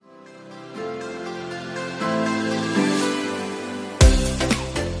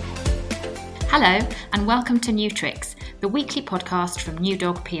Hello and welcome to New Tricks, the weekly podcast from New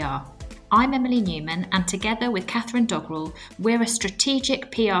Dog PR. I'm Emily Newman and together with Catherine Dogrell, we're a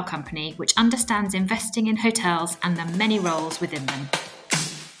strategic PR company which understands investing in hotels and the many roles within them.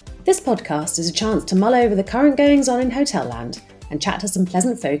 This podcast is a chance to mull over the current goings-on in hotel land and chat to some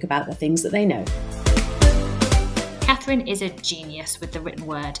pleasant folk about the things that they know. Catherine is a genius with the written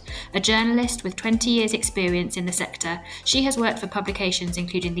word. A journalist with 20 years' experience in the sector, she has worked for publications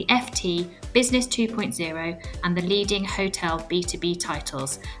including the FT, Business 2.0 and the leading hotel B2B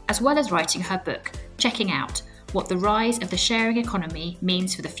titles, as well as writing her book, Checking Out, What the Rise of the Sharing Economy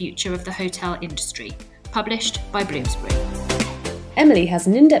Means for the Future of the Hotel Industry, published by Bloomsbury. Emily has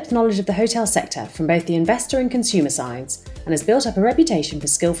an in-depth knowledge of the hotel sector from both the investor and consumer sides and has built up a reputation for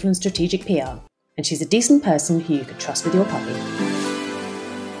skillful and strategic PR. And she's a decent person who you could trust with your puppy.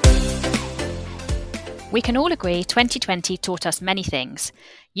 We can all agree 2020 taught us many things.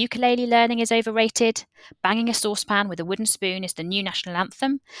 Ukulele learning is overrated, banging a saucepan with a wooden spoon is the new national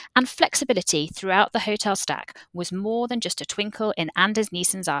anthem, and flexibility throughout the hotel stack was more than just a twinkle in Anders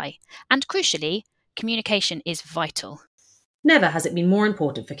Nissen's eye. And crucially, communication is vital. Never has it been more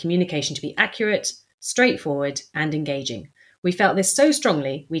important for communication to be accurate, straightforward, and engaging. We felt this so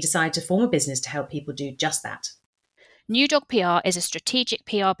strongly, we decided to form a business to help people do just that. New Dog PR is a strategic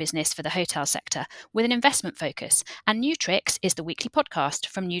PR business for the hotel sector with an investment focus, and New Tricks is the weekly podcast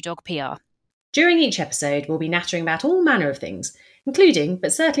from New Dog PR. During each episode, we'll be nattering about all manner of things, including,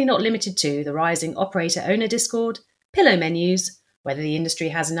 but certainly not limited to, the rising operator-owner discord, pillow menus, whether the industry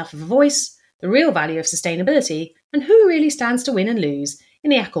has enough of a voice, the real value of sustainability, and who really stands to win and lose in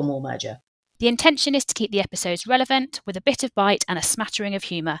the Accor merger. The intention is to keep the episodes relevant, with a bit of bite and a smattering of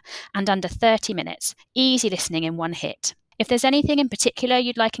humour, and under 30 minutes, easy listening in one hit. If there's anything in particular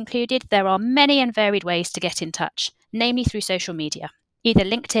you'd like included, there are many and varied ways to get in touch, namely through social media. Either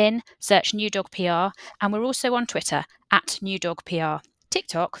LinkedIn, search New Dog PR, and we're also on Twitter, @NewDogPR.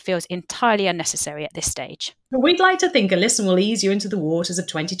 TikTok feels entirely unnecessary at this stage. We'd like to think a listen will ease you into the waters of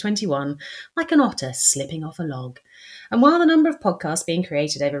 2021, like an otter slipping off a log. And while the number of podcasts being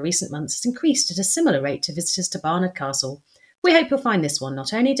created over recent months has increased at a similar rate to visitors to Barnard Castle, we hope you'll find this one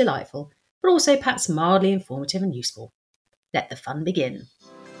not only delightful, but also perhaps mildly informative and useful. Let the fun begin.